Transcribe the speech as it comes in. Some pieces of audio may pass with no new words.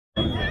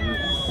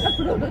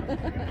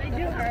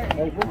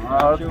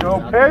Let's go,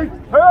 Pig.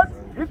 Pet,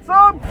 get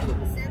some.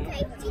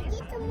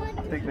 I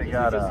think they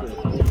got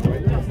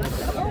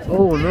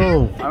oh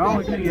no. The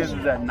only thing is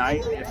at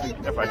night,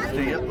 if I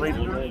stay up late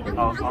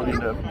enough, I'll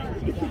end up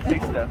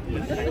take that.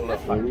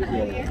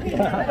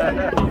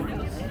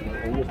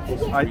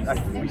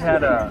 We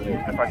had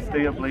if I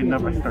stay up late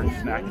enough, I start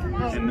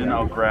snacking, and then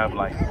I'll grab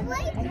like,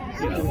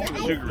 you know,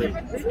 sugary.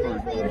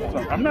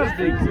 I'm not a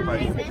big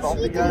like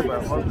salty guy, but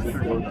I love the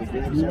sugar.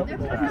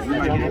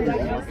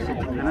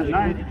 And at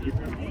night,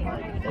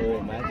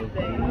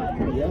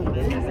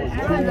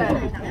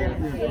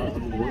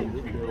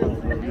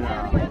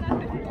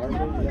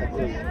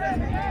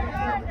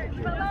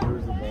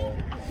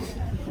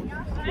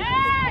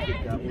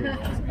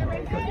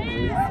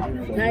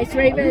 Nice,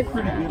 Raven.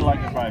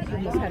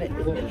 Almost had it.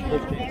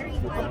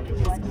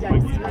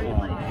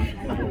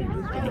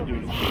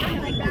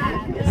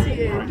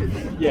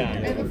 Yeah.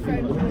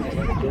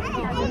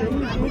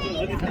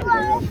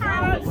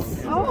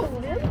 Oh,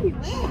 really?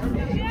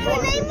 My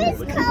name is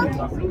Cookie.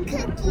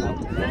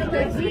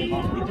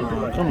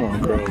 Come on,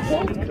 girls.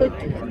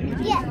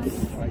 Yes.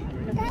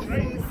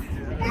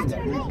 That's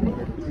her name.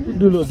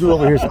 Do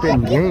over here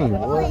spitting game,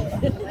 boy.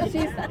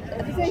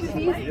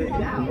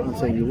 I'll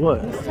tell you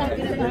what. He's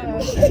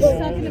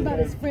talking about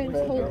his friend's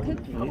whole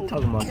cookie. I'm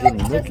talking about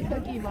getting a cookie.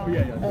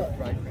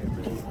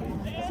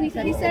 He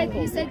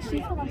said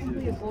she's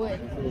probably a boy.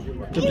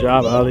 Good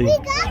job, Ali.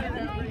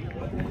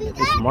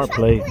 Smart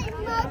play.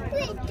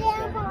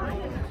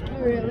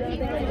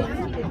 Really?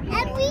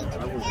 And we ate.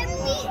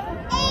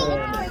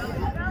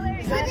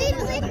 So they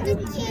lit the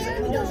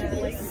candles.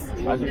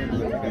 Was it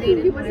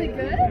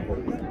good?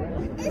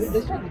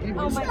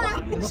 Oh my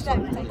God.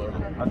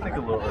 I think a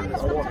little early.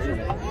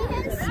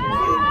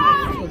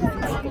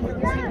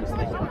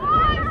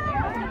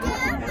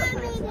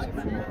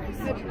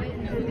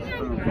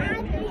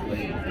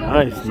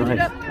 Nice.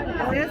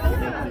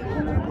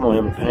 Come on,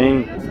 him pain.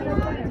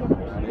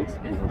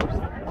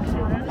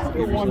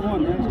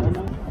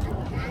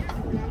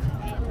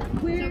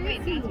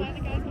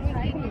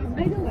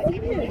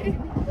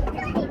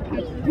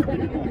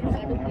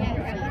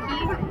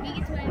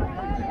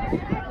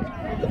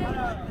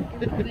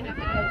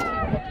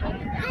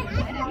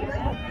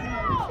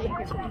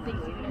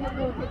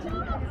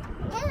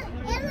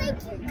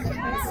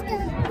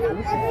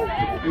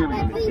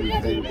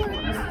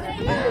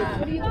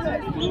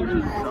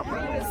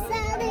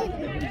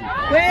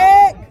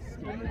 Quick!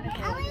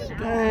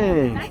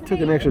 Dang, she took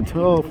an extra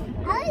 12.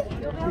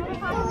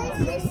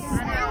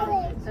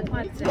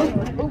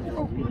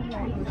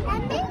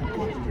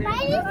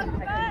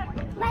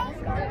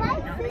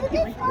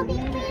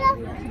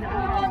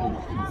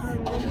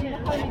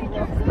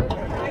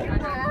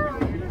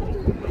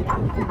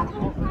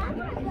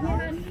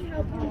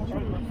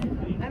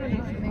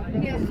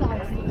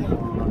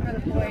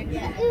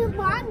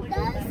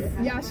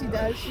 Yeah, she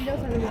does. She knows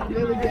how to make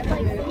really good food.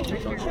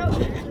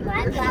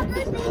 My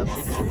mother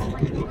makes a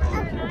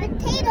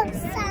potato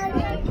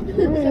salad.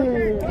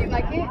 You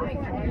like it?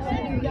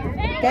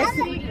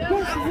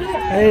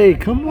 Hey,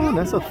 come on,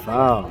 that's a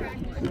foul.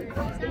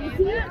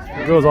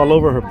 It goes all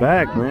over her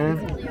back, man.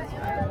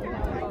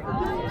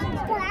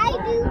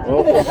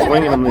 Oh,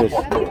 swinging a miss.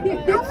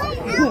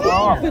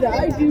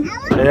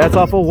 Hey, that's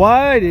off of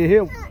wide. It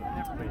hit.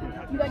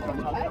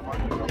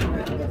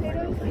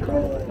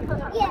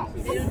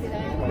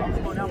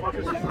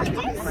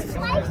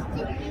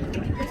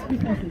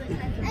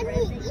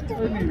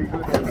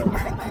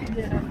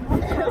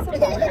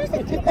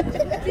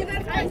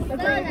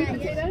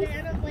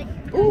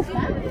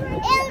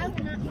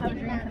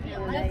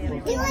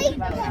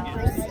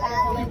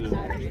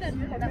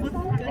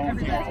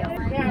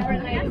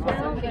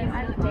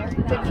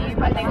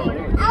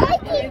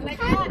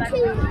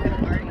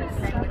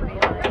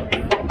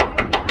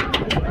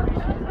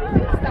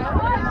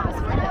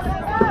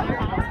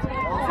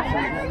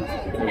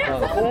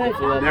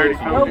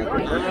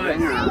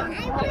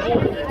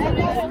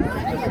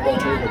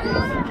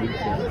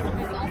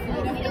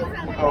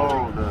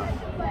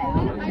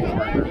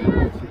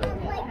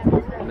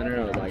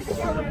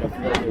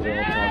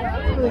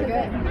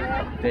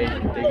 They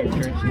get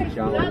drenched in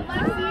shower.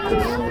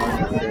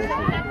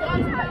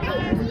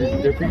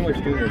 They're pretty much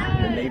doing a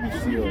Navy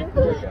SEAL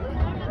workout.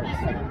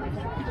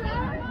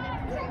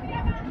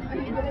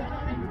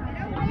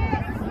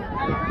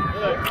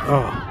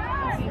 Oh.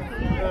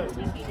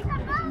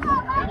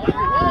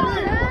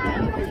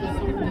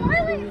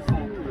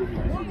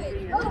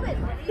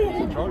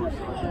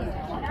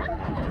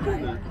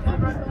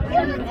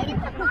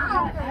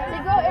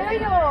 Go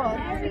Ariel!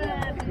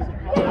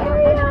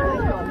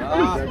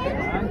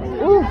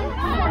 Oh,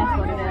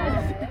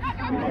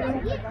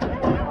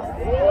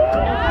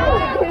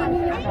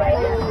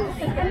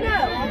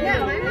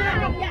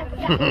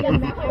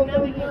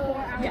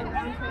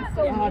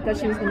 I thought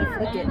she was going to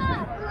flick it.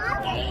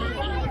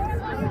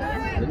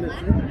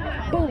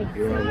 Boom.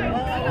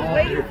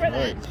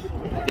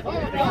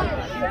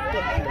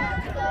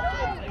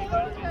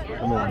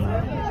 Come on now.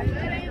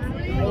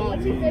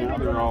 Now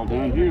they're all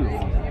down here.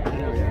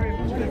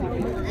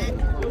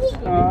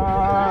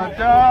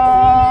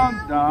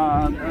 Dun,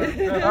 dun,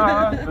 dun,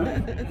 dun,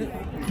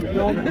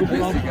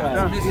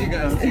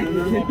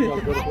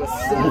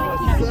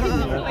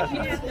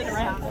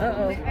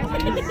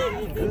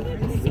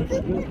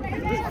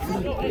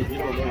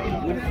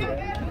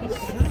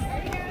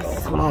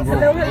 Come on, bro.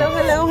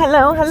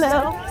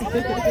 Hello.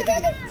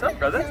 What's up,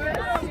 brother?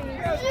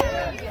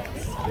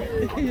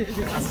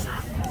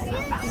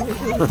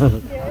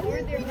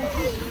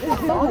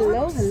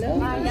 Hello.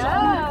 I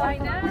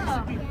know.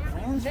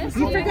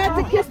 You forgot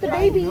to kiss the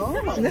baby. You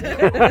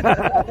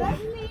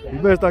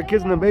better start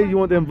kissing them, baby. You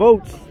want them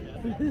votes.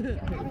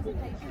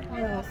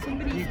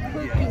 Somebody's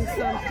cooking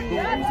something.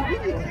 I'm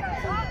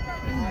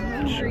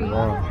hungry.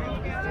 Wow.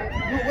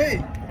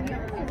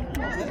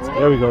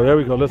 There we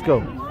go. Let's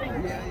go.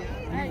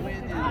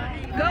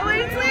 Go,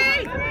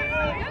 Ainsley!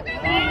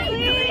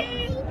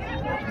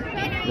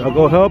 Y'all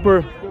go help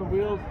her.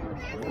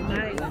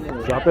 Nice.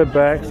 Drop it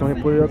back.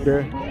 Somebody put it up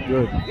there.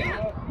 Good.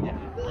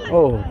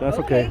 Oh, that's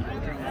okay.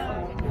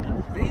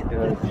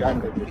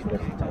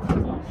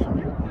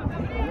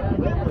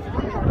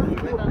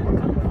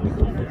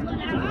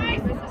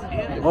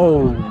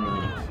 Oh.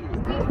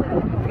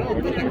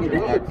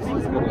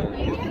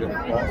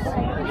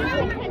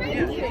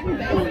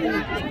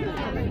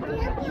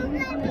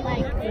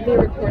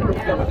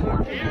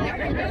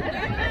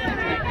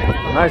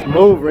 Nice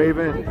move,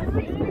 Raven.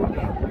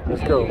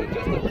 Let's go.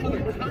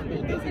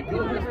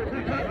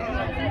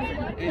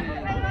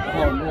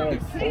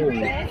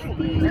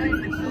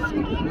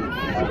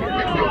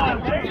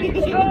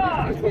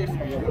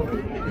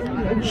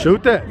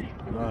 Shoot that.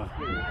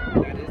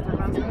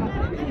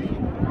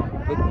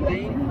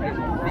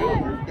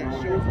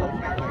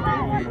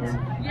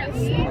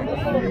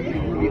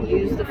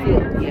 Use the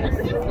field, yes.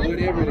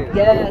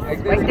 Yes,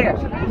 right there.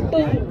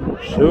 Boom.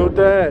 Shoot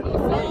that.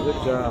 Good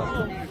job.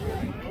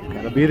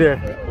 Gotta be there.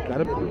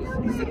 Gotta be.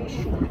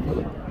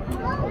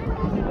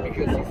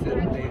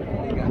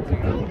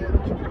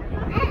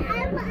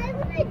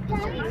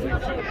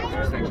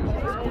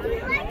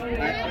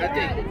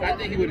 I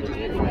think he would have just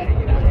been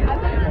playing. I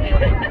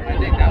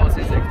think that was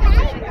his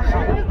expectation.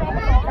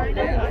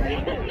 Yeah.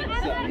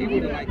 So he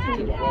would have liked to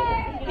just roll.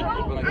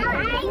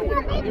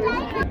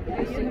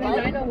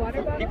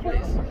 He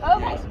plays.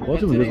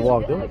 Most of them just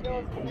walked up.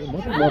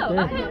 Most of them walked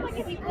there.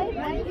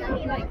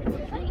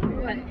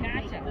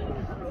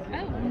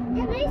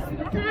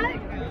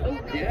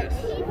 Yes.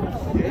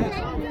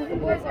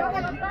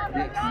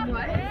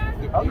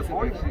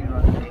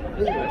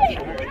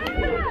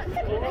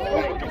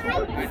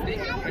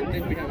 I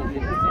think we have a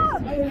little.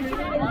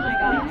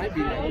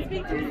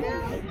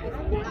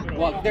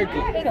 Well, they're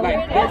good. Like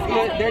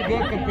they're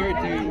good compared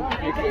to.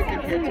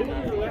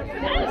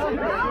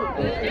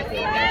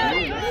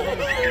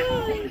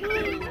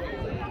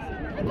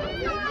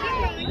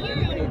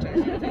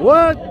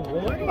 What?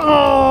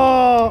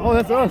 Oh,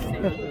 that's us.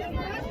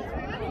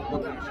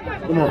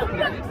 Come on.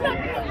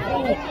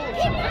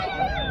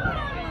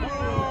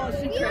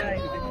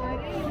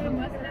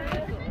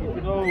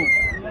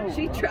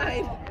 She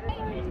tried.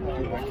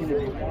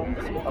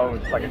 Oh,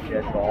 it's like a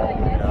dead ball.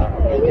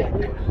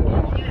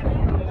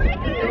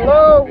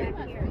 Hello.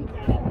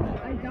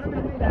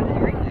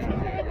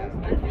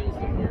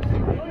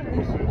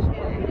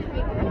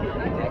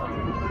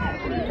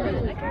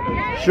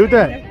 Shoot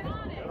that.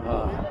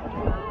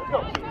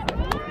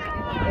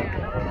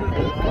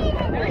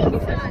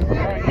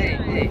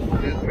 Hey,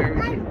 that's very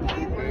true.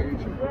 Very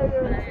true.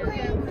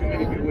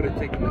 Maybe we would have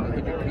taken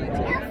another 100 feet.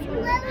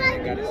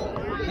 Got it.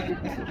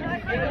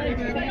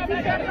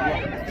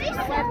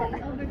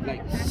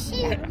 Like,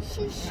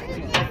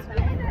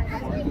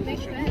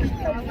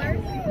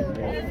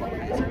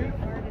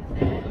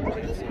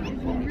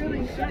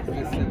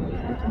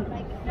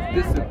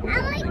 Listen,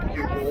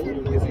 your role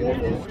is either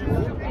to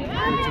score or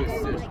to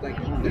assist. Like,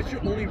 that's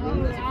your only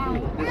role as a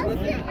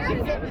player.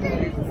 There's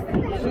nothing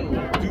so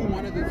do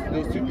one of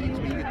those two things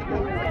when you get the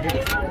ball.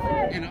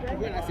 And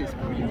when I say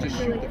score, you just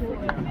shoot the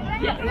football.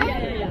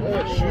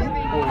 Shoot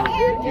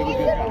or give a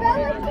good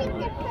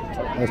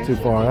pass. That's too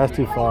far. That's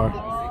too far.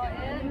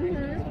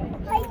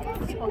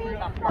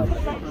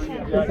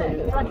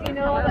 You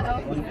know all the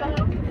Elvis stuff?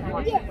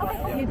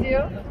 You do?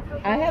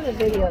 I have a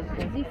video of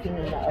Izzy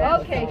singing the Elvis.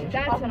 Okay,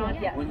 that's one.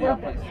 Yeah. When you're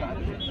outside.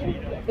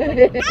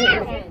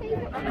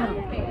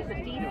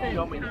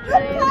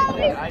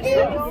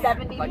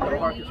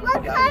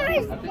 What color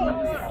is this?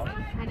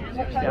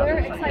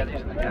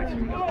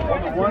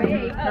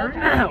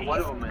 One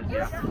of them is,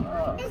 yeah.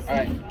 It's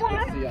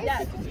dark.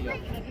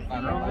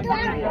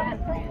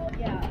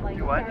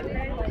 You what?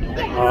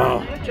 The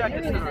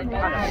jacket's not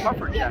kind of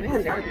puffer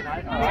jacket.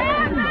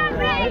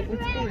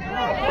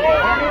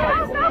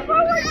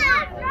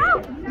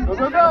 Go,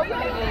 go, go.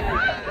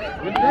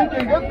 Good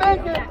thinking, good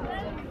thinking.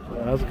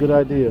 That's a good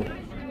idea.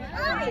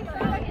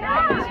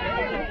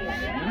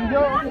 Here you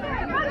go.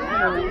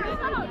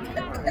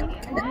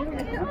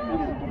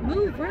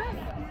 Move, right?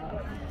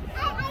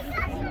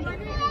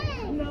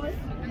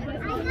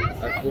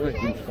 I feel like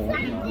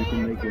we can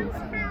make it.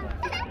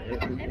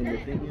 And the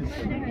thing is,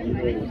 you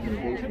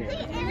know, with the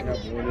baseball, you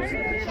have winners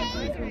and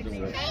something comes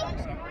away.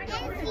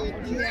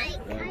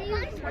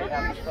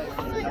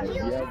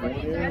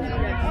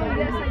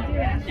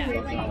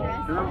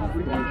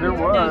 There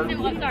was.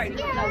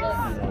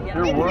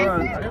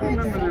 I don't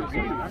remember there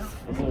being.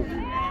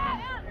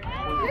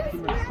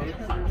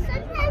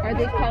 Are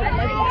they called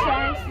Lucky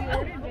Charms?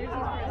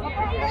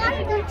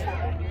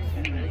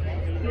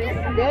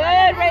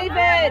 Good,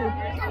 Raven.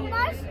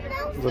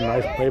 This is a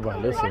nice play by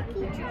Lissa.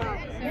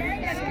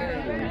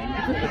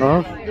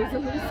 Huh?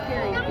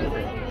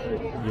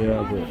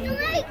 Yeah, but.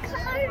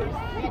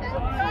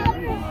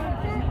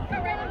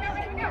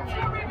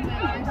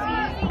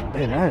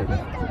 Hey, nice.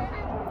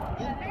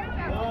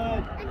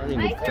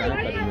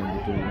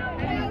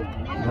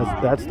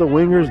 That's the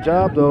winger's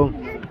job, though.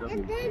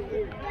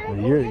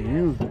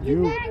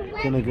 You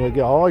gonna go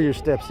get all your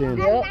steps in.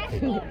 Yep.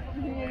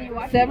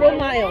 Several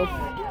miles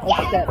of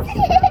steps.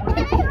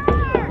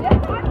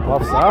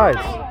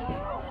 Offsides.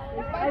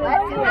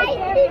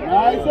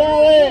 Nice,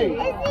 Ellie.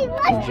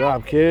 Good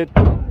job, kid.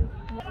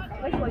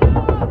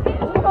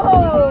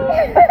 Oh.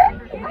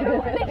 I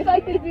don't think I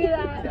could do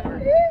that.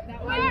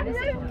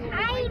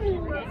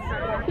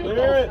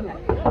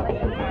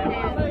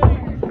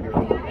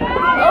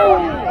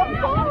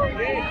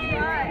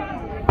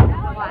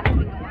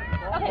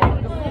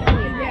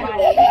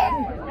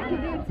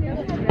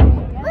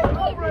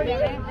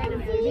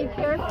 Be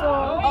careful. Oh,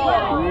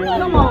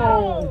 come on.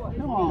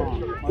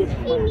 Did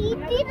he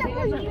need it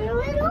when you were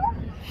little?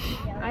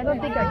 I don't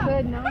think I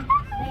could, no.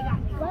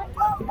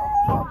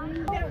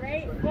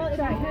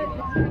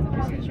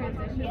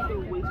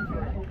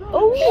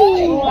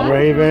 Oh,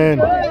 Raven.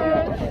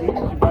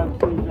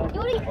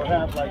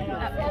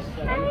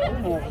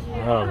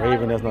 Oh,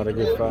 Raven, that's not a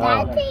good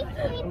foul.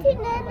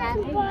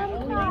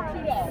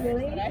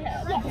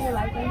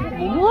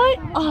 what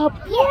up?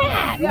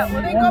 Yeah. Yeah,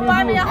 well then go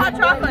buy me a hot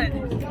chocolate.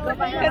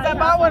 Because I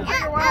bought one for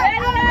your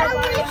wife.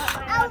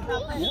 I'm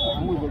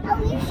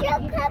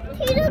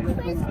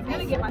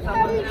gonna get myself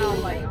one now.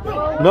 Like,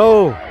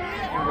 No.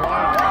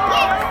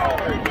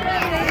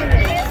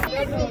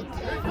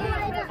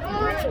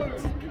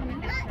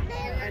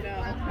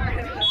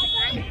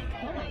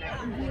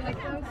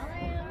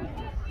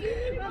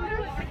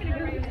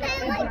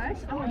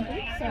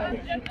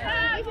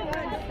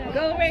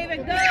 go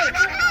Raven, go! I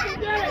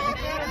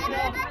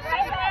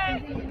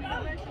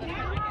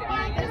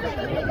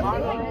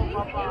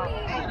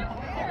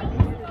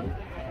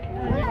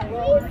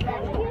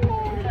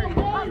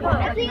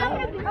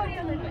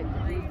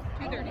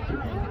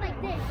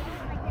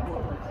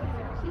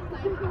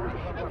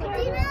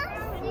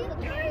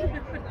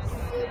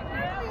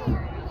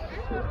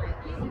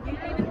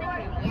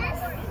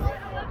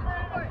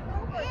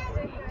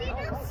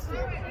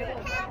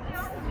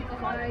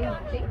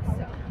think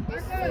so.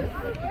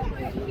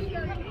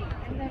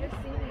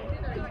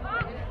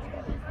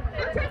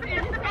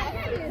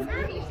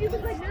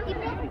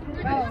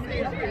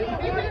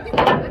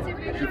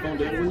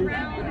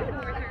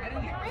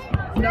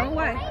 No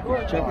way.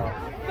 Check it.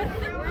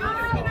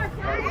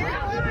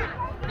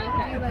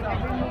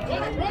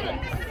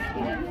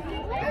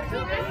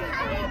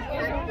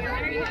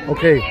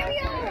 Okay,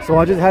 so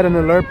I just had an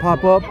alert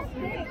pop up.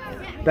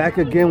 Back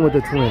again with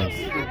the Twins.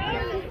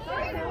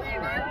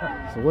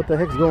 So what the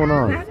heck's going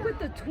on? Back with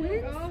the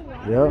Twins?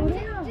 Yeah.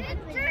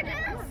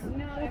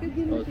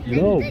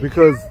 No,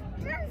 because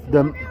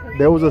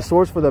there was a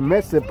source for the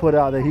Mets that put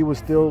out that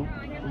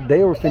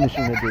they were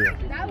finishing the deal.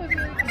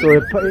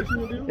 So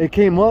it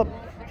came up,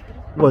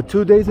 what,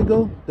 2 days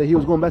ago that he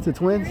was going back to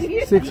Twins,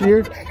 6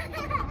 years,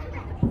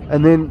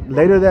 and then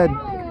later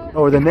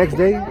the next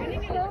day,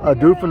 a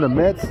dude from the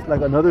Mets,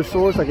 like another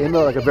source, like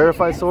a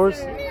verified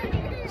source,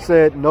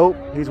 said nope,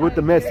 he's with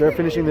the Mets. They're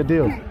finishing the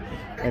deal.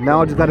 And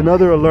now I just got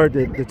another alert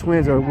that the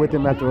Twins are with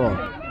him after all.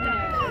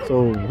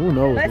 So who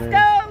knows, Let's man. go!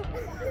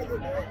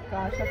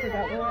 Gosh, I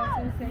forgot what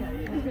I was going to say.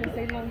 I was going to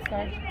say Lone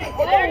Star.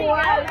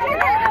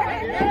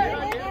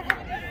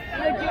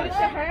 Look, give it to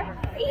her.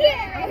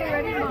 Yeah. Okay,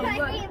 ready, Mom?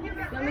 Look.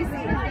 Let me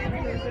see.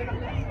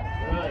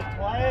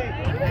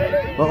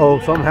 Uh-oh,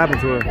 something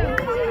happened to her.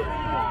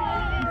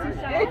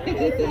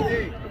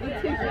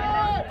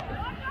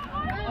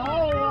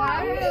 Oh,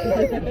 wow.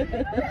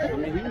 I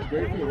mean, he was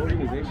great for the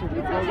organization.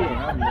 He probably don't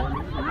have money.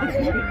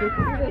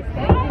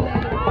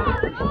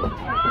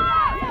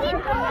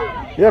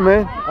 Yeah,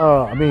 man.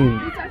 I mean,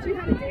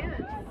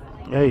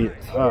 hey,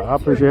 I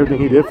appreciate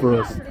everything he did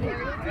for us.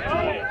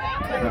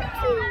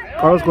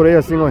 Carlos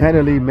Correa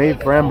single-handedly made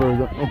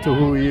Framber into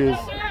who he is.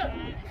 What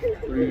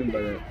do you mean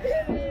by that?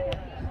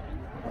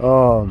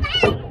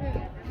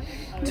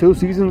 2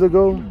 seasons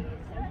ago,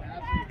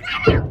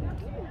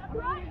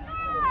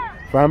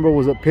 Framber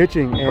was up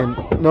pitching and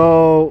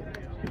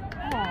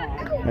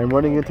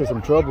running into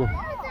some trouble.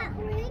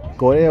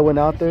 Correa went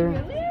out there,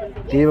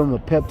 gave him a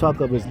pep talk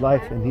of his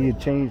life, and he had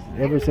changed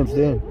ever since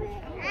then.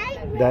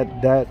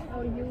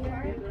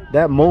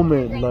 That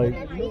moment, like,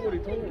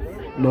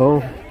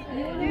 no.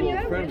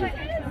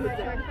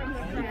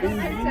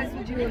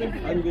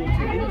 can go to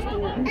any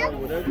store and buy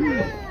whatever you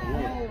want.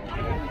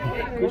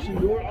 Christian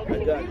door, I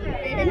got it.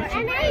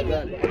 Gucci, I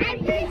got it.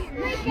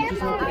 You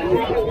just have to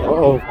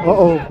go.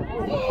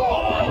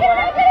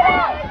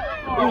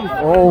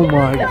 Oh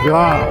my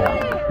God.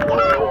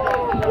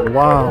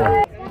 Wow.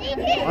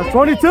 That's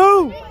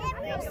 22.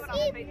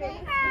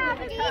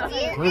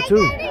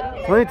 22.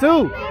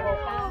 22.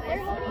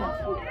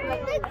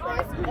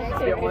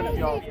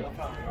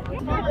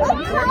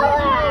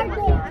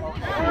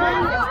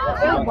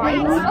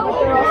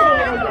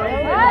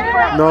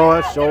 No,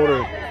 that's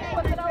shoulder.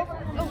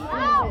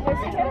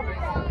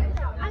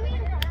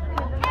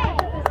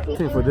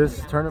 For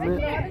this tournament,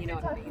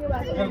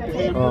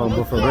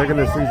 but for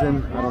regular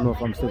season, I don't know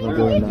if I'm still gonna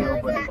do it now.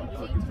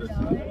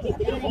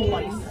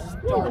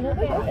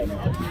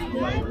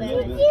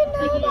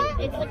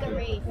 It's like a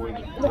race.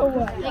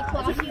 They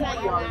clock you at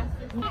your last.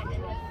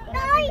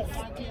 Nice.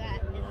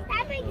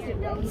 That makes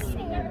no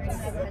sense.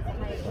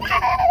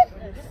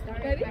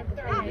 Ready?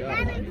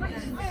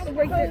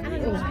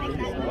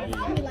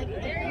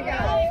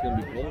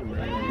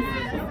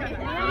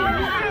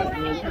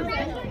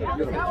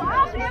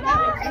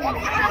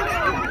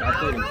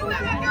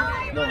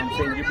 No, I'm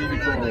saying give me the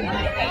phone.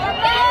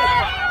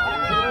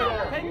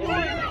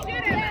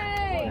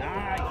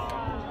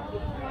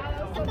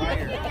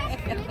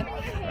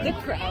 The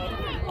crowd.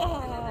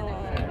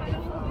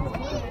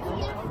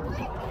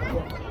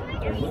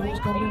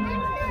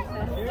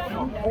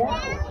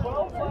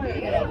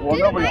 Well,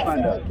 nobody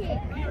signed up.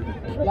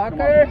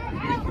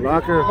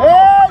 Locker.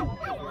 Hey!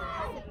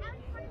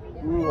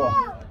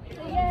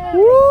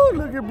 Woo!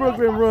 Look at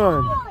Brooklyn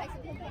run.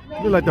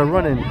 Look like they're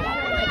running.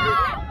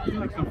 She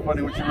looks so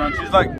funny when she runs. She's like.